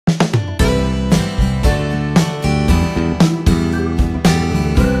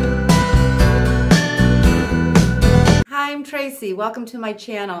Hi, I'm Tracy. Welcome to my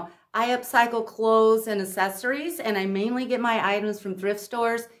channel. I upcycle clothes and accessories, and I mainly get my items from thrift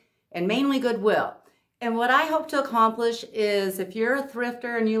stores and mainly Goodwill. And what I hope to accomplish is, if you're a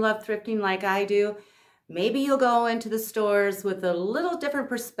thrifter and you love thrifting like I do, maybe you'll go into the stores with a little different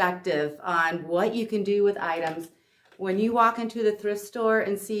perspective on what you can do with items. When you walk into the thrift store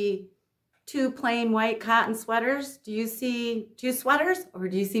and see two plain white cotton sweaters, do you see two sweaters or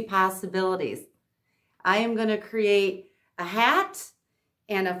do you see possibilities? I am going to create a hat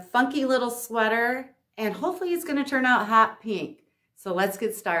and a funky little sweater, and hopefully it's going to turn out hot pink. So let's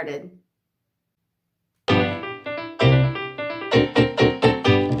get started.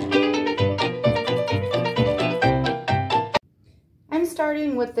 I'm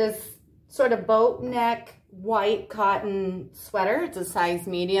starting with this sort of boat neck white cotton sweater. It's a size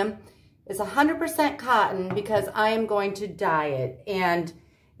medium. It's 100% cotton because I am going to dye it, and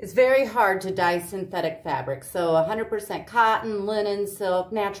it's very hard to dye synthetic fabrics. So 100% cotton, linen,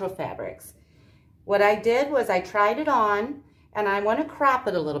 silk, natural fabrics. What I did was I tried it on, and I want to crop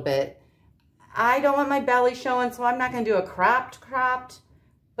it a little bit. I don't want my belly showing, so I'm not going to do a cropped,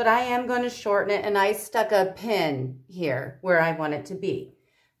 but I am going to shorten it, and I stuck a pin here where I want it to be.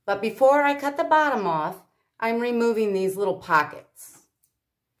 But before I cut the bottom off, I'm removing these little pockets.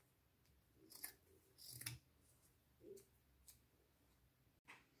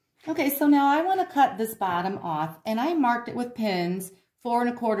 Okay, so now I want to cut this bottom off, and I marked it with pins 4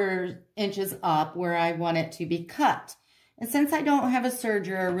 1/4 inches up where I want it to be cut. And since I don't have a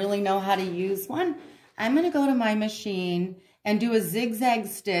serger or really know how to use one, I'm going to go to my machine and do a zigzag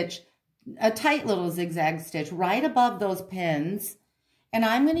stitch, a tight little zigzag stitch right above those pins. And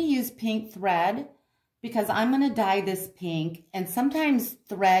I'm going to use pink thread because I'm going to dye this pink, and sometimes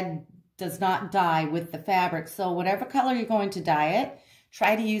thread does not dye with the fabric. So whatever color you're going to dye it,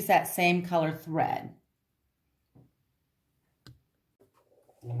 try to use that same color thread.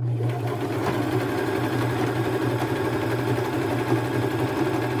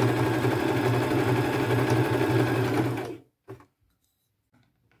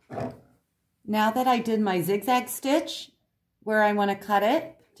 Now that I did my zigzag stitch where I want to cut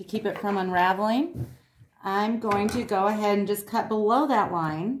it to keep it from unraveling, I'm going to go ahead and just cut below that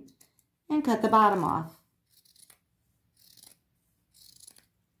line and cut the bottom off.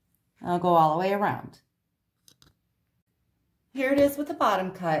 I'll go all the way around. Here it is with the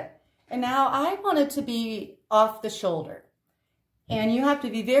bottom cut. And now I want it to be off the shoulder. And you have to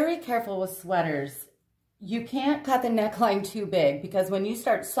be very careful with sweaters. You can't cut the neckline too big because when you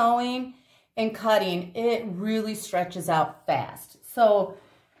start sewing and cutting, it really stretches out fast. So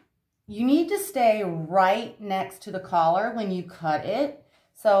you need to stay right next to the collar when you cut it.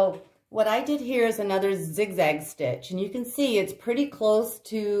 So what I did here is another zigzag stitch, and you can see it's pretty close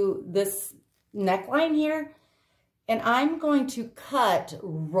to this neckline here. And I'm going to cut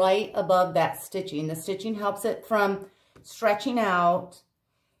right above that stitching. The stitching helps it from stretching out.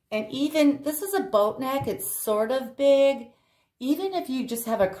 And even, this is a boat neck, it's sort of big. Even if you just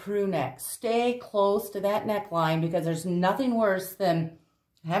have a crew neck, stay close to that neckline because there's nothing worse than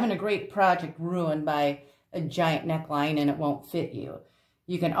having a great project ruined by a giant neckline and it won't fit you.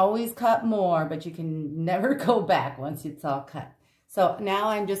 You can always cut more, but you can never go back once it's all cut. So now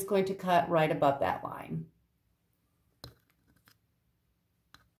I'm just going to cut right above that line.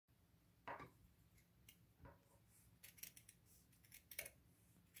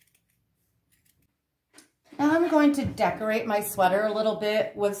 Now I'm going to decorate my sweater a little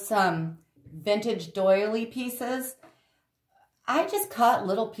bit with some vintage doily pieces. I just cut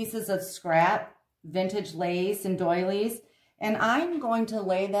little pieces of scrap, vintage lace and doilies, and I'm going to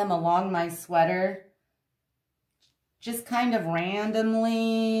lay them along my sweater just kind of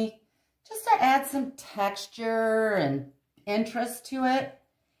randomly, just to add some texture and interest to it.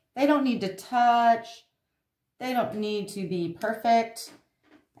 They don't need to touch. They don't need to be perfect.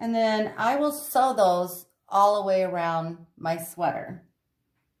 And then I will sew those all the way around my sweater.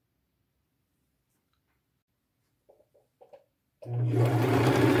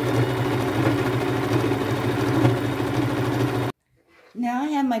 Now I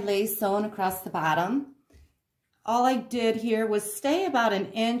have my lace sewn across the bottom. All I did here was stay about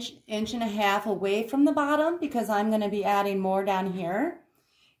an inch, inch and a half away from the bottom because I'm going to be adding more down here.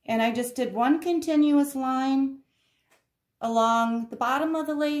 And I just did one continuous line along the bottom of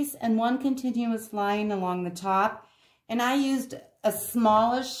the lace and one continuous line along the top. And I used a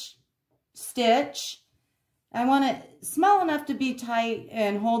smallish stitch. I want it small enough to be tight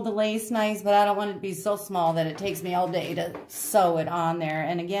and hold the lace nice, but I don't want it to be so small that it takes me all day to sew it on there.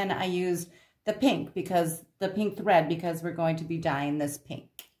 And again, I used the pink thread because we're going to be dyeing this pink.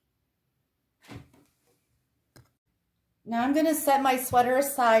 Now I'm going to set my sweater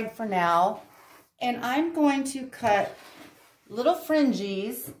aside for now, and I'm going to cut little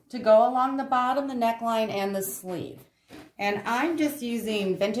fringes to go along the bottom, the neckline, and the sleeve. And I'm just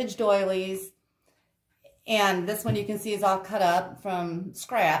using vintage doilies, and this one you can see is all cut up from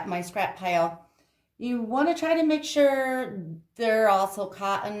scrap, my scrap pile. You want to try to make sure they're also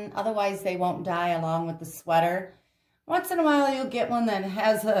cotton, otherwise they won't dye along with the sweater. Once in a while you'll get one that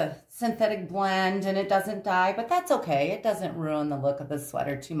has a synthetic blend and it doesn't dye, but that's okay. It doesn't ruin the look of the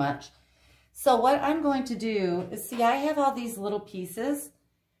sweater too much. So what I'm going to do is, see, I have all these little pieces,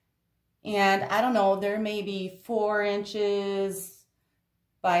 and I don't know, they're maybe 4 inches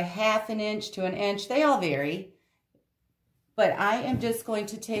by 1/2 inch to 1 inch. They all vary. But I am just going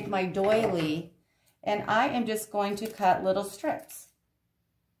to take my doily and I am just going to cut little strips.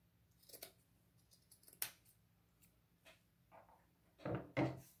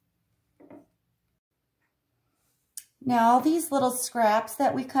 Now, all these little scraps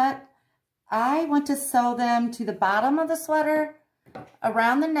that we cut, I want to sew them to the bottom of the sweater,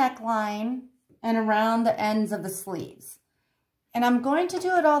 around the neckline, and around the ends of the sleeves. And I'm going to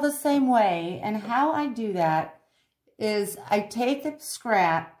do it all the same way. And how I do that is I take the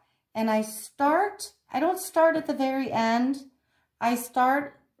scrap and I don't start at the very end. I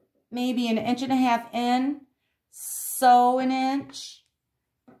start maybe 1.5 inches in, sew 1 inch,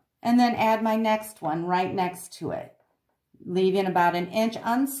 and then add my next one right next to it. Leaving about 1 inch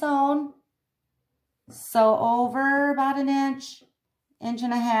unsewn, sew over about 1 inch,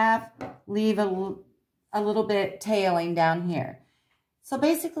 1.5 inches, leave a little bit tailing down here. So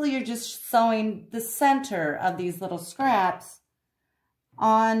basically you're just sewing the center of these little scraps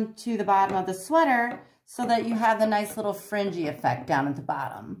onto the bottom of the sweater so that you have the nice little fringy effect down at the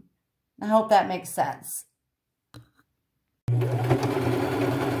bottom. I hope that makes sense.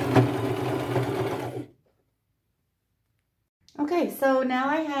 Okay, so now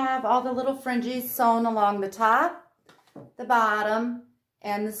I have all the little fringes sewn along the top, the bottom,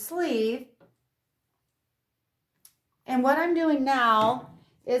 and the sleeve. And what I'm doing now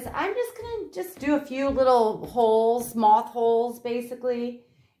is I'm just going to do a few little holes, moth holes basically.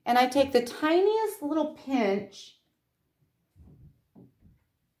 And I take the tiniest little pinch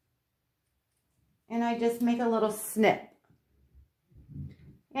and I just make a little snip.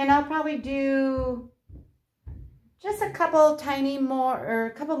 And I'll probably do just a couple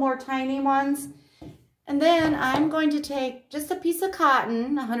more tiny ones. And then I'm going to take just a piece of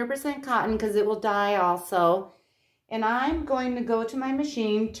cotton, 100% cotton, because it will dye also. And I'm going to go to my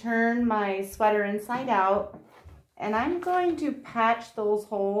machine, turn my sweater inside out, and I'm going to patch those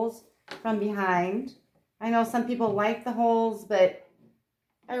holes from behind. I know some people like the holes, but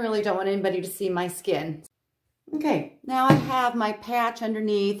I really don't want anybody to see my skin. Okay, now I have my patch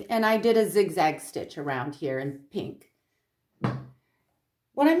underneath, and I did a zigzag stitch around here in pink.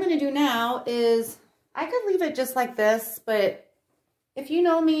 What I'm going to do now is, I could leave it just like this, but if you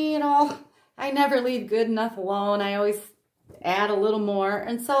know me at all, I never leave good enough alone. I always add a little more.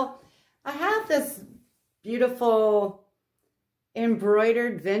 And so I have this beautiful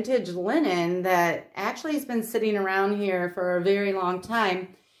embroidered vintage linen that actually has been sitting around here for a very long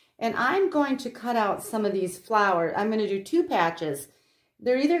time. And I'm going to cut out some of these flowers. I'm going to do 2 patches.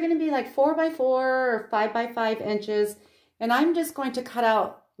 They're either going to be like 4 by 4 or 5 by 5 inches. And I'm just going to cut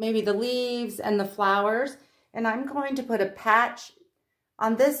out maybe the leaves and the flowers. And I'm going to put a patch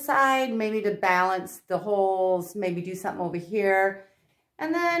on this side, maybe to balance the holes, maybe do something over here.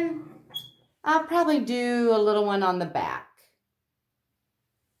 And then I'll probably do a little one on the back.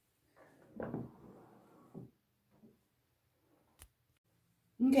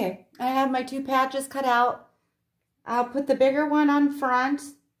 Okay, I have my 2 patches cut out. I'll put the bigger one on front,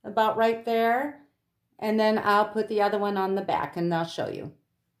 about right there, and then I'll put the other one on the back, and I'll show you.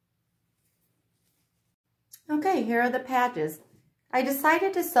 Okay, here are the patches. I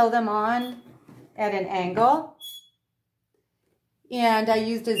decided to sew them on at an angle, and I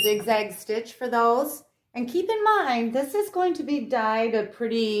used a zigzag stitch for those. And keep in mind, this is going to be dyed a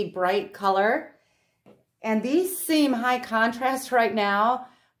pretty bright color, and these seem high contrast right now,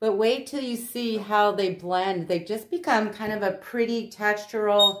 but wait till you see how they blend. They just become kind of a pretty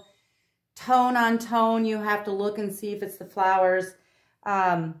textural tone on tone. You have to look and see if it's the flowers.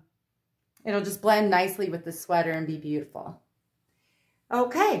 It'll just blend nicely with the sweater and be beautiful.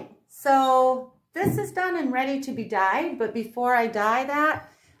 Okay, so this is done and ready to be dyed, but before I dye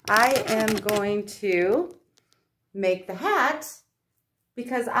that, I am going to make the hat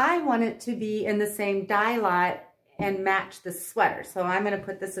because I want it to be in the same dye lot and match the sweater. So I'm going to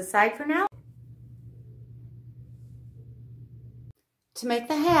put this aside for now. To make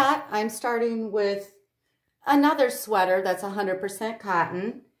the hat, I'm starting with another sweater that's 100%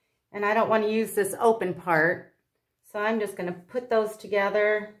 cotton, and I don't want to use this open part. So I'm just going to put those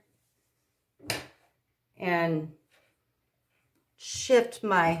together and shift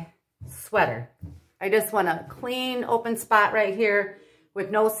my sweater. I just want a clean open spot right here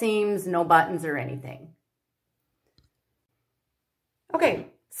with no seams, no buttons or anything. Okay,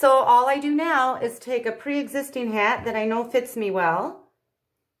 so all I do now is take a pre-existing hat that I know fits me well.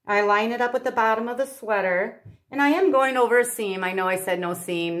 I line it up with the bottom of the sweater, and I am going over a seam. I know I said no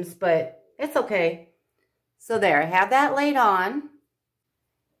seams, but it's okay. So there, I have that laid on,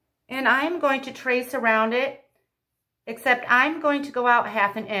 and I'm going to trace around it, except I'm going to go out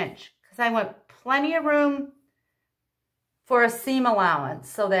 1/2 inch because I want plenty of room for a seam allowance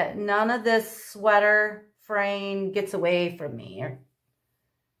so that none of this sweater fraying gets away from me.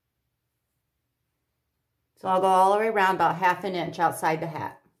 So I'll go all the way around about 1/2 inch outside the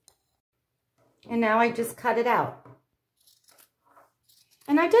hat. And now I just cut it out.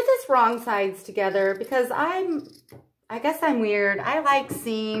 And I did this wrong sides together because I guess I'm weird. I like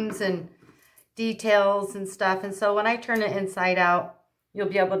seams and details and stuff. And so when I turn it inside out, you'll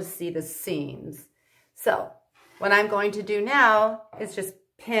be able to see the seams. So what I'm going to do now is just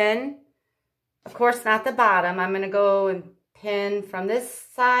pin, of course not the bottom. I'm going to go and pin from this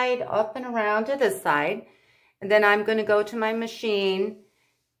side up and around to this side. And then I'm going to go to my machine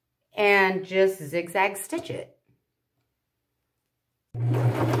and just zigzag stitch it.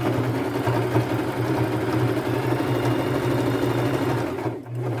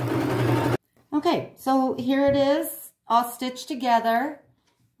 Okay, so here it is, all stitched together.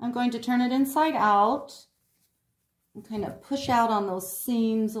 I'm going to turn it inside out and kind of push out on those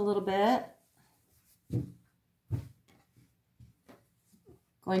seams a little bit.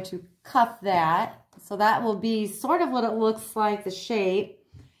 Going to cuff that. So that will be sort of what it looks like, the shape.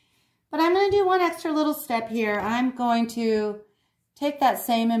 But I'm going to do one extra little step here. I'm going to take that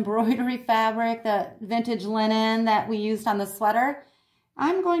same embroidery fabric, that vintage linen that we used on the sweater.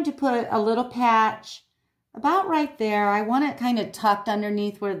 I'm going to put a little patch about right there. I want it kind of tucked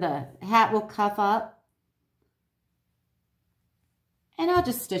underneath where the hat will cuff up. And I'll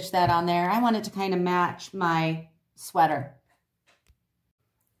just stitch that on there. I want it to kind of match my sweater.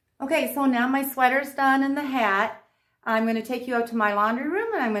 Okay, so now my sweater's done and the hat. I'm going to take you out to my laundry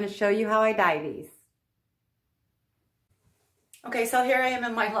room and I'm going to show you how I dye these. Okay, so here I am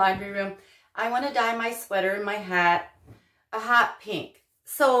in my laundry room. I want to dye my sweater and my hat a hot pink.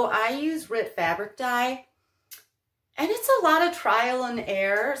 So I use Rit fabric dye, and it's a lot of trial and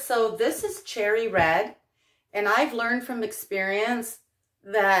error. So this is cherry red, and I've learned from experience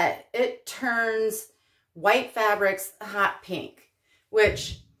that it turns white fabrics hot pink,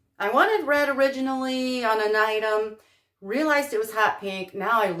 which I wanted red originally on an item, realized it was hot pink.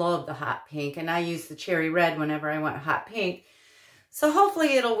 Now I love the hot pink, and I use the cherry red whenever I want hot pink. So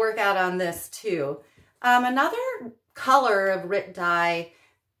hopefully it'll work out on this too. Another color of Rit dye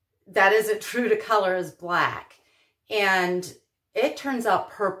that isn't true to color is black, and it turns out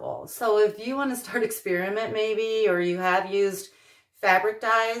purple. So if you want to start experiment maybe, or you have used fabric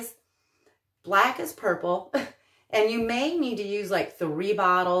dyes, black is purple. And you may need to use like 3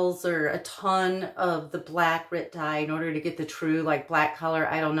 bottles or a ton of the black Rit dye in order to get the true like black color.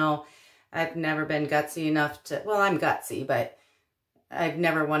 I don't know. I've never been gutsy enough to, well, I'm gutsy, but I've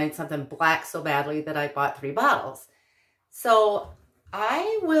never wanted something black so badly that I bought 3 bottles. So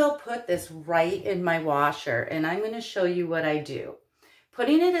I will put this right in my washer, and I'm going to show you what I do.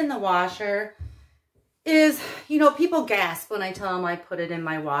 Putting it in the washer is, you know, people gasp when I tell them I put it in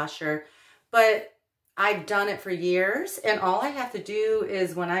my washer, but I've done it for years, and all I have to do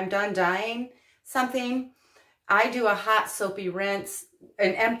is when I'm done dyeing something, I do a hot soapy rinse,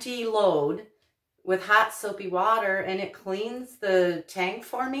 an empty load with hot soapy water, and it cleans the tank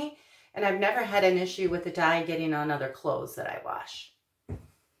for me, and I've never had an issue with the dye getting on other clothes that I wash.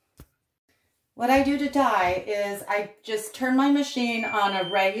 What I do to dye is I just turn my machine on a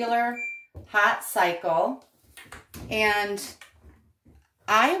regular hot cycle, and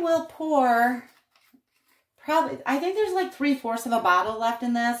I will pour probably, I think there's like 3/4 of a bottle left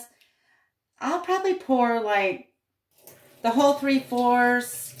in this. I'll probably pour like the whole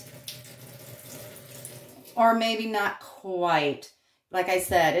 3/4, or maybe not quite. Like I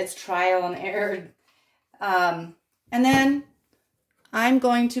said, it's trial and error. And then I'm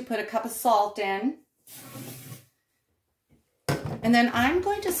going to put a cup of salt in. And then I'm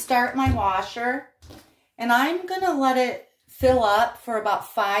going to start my washer, and I'm going to let it fill up for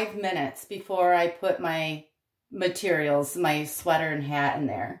about 5 minutes before I put my materials, my sweater and hat in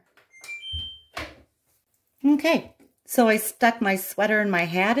there. Okay, So I stuck my sweater and my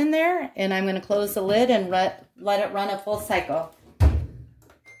hat in there, and I'm going to close the lid and let it run a full cycle.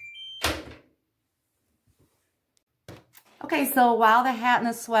 Okay, so while the hat and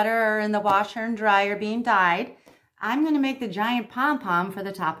the sweater are in the washer and dryer being dyed, I'm going to make the giant pom-pom for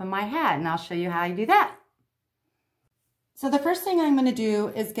the top of my hat, and I'll show you how I do that. So the first thing I'm going to do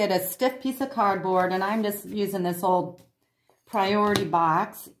is get a stiff piece of cardboard, and I'm just using this old priority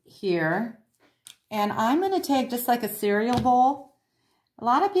box here. And I'm going to take just like a cereal bowl. A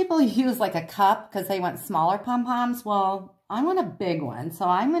lot of people use like a cup because they want smaller pom-poms. Well, I want a big one, so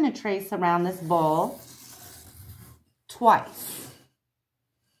I'm going to trace around this bowl twice.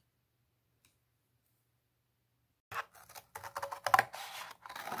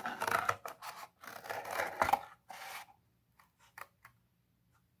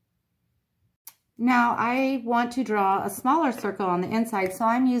 Now I want to draw a smaller circle on the inside, so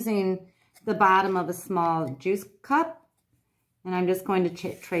I'm using the bottom of a small juice cup, and I'm just going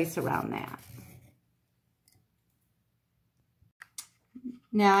to trace around that.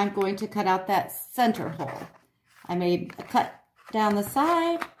 Now I'm going to cut out that center hole. I made a cut down the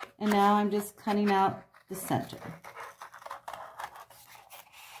side, and now I'm just cutting out the center.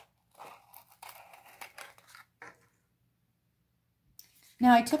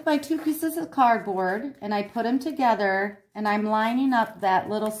 Now I took my two pieces of cardboard and I put them together, and I'm lining up that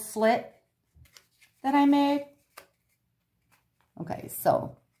little slit that I made. Okay,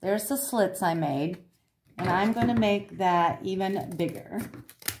 so there's the slits I made, and I'm going to make that even bigger,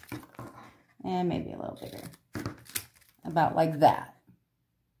 and maybe a little bigger, about like that.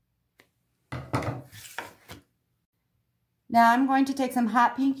 Now I'm going to take some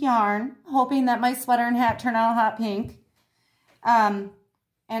hot pink yarn, hoping that my sweater and hat turn out hot pink. And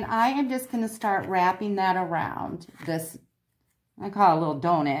I am just going to start wrapping that around this, I call it a little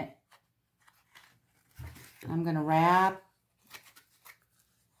donut. I'm going to wrap,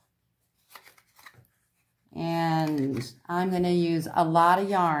 and I'm going to use a lot of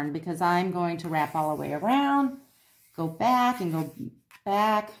yarn because I'm going to wrap all the way around, go back and go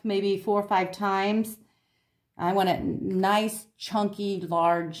back maybe 4 or 5 times. I want a nice, chunky,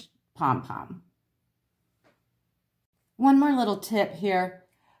 large pom-pom. One more little tip here.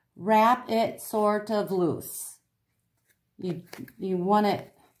 Wrap it sort of loose. You want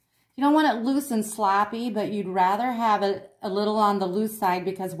it, you don't want it loose and sloppy, but you'd rather have it a little on the loose side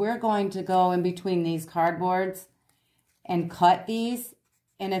because we're going to go in between these cardboards and cut these.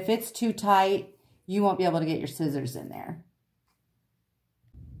 And if it's too tight, you won't be able to get your scissors in there.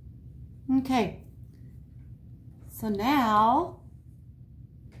 Okay. So now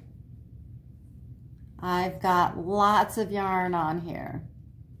I've got lots of yarn on here.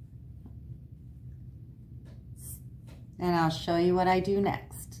 And I'll show you what I do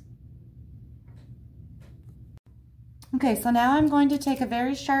next. Okay, so now I'm going to take a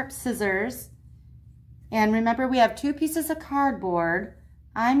very sharp scissors. And remember, we have 2 pieces of cardboard.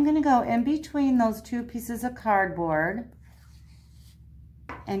 I'm going to go in between those 2 pieces of cardboard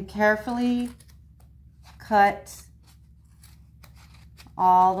and carefully cut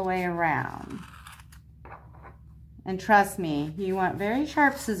all the way around. And trust me, you want very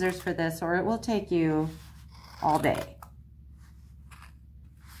sharp scissors for this, or it will take you all day.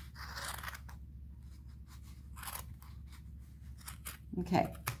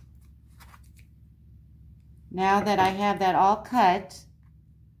 Okay. Now that I have that all cut,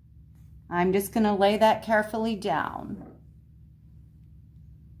 I'm just going to lay that carefully down.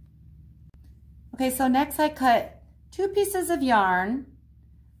 Okay, so next I cut 2 pieces of yarn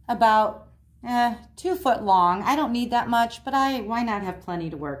about 2 foot long. I don't need that much, but why not have plenty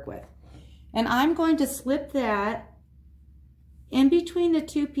to work with? And I'm going to slip that in between the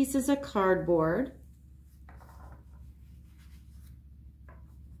 2 pieces of cardboard.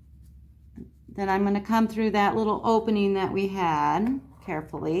 Then I'm going to come through that little opening that we had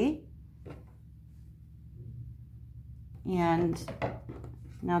carefully. And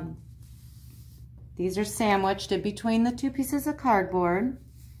now these are sandwiched in between the 2 pieces of cardboard.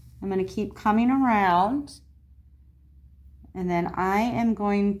 I'm going to keep coming around, and then I am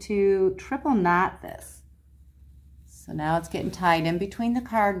going to triple knot this. So now it's getting tied in between the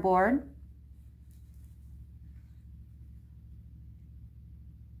cardboard.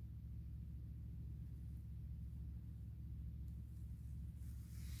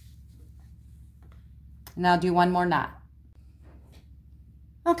 And I'll do one more knot.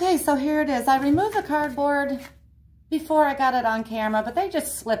 Okay, so here it is. I removed the cardboard before I got it on camera, but they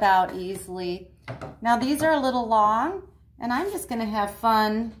just slip out easily. Now these are a little long, and I'm just gonna have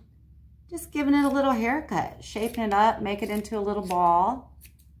fun just giving it a little haircut, shaping it up, make it into a little ball.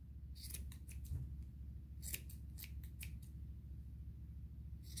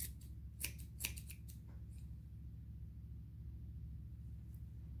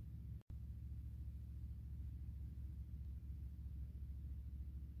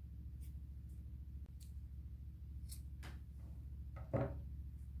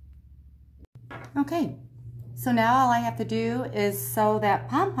 Okay, so now all I have to do is sew that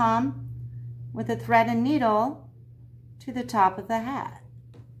pom-pom with a thread and needle to the top of the hat.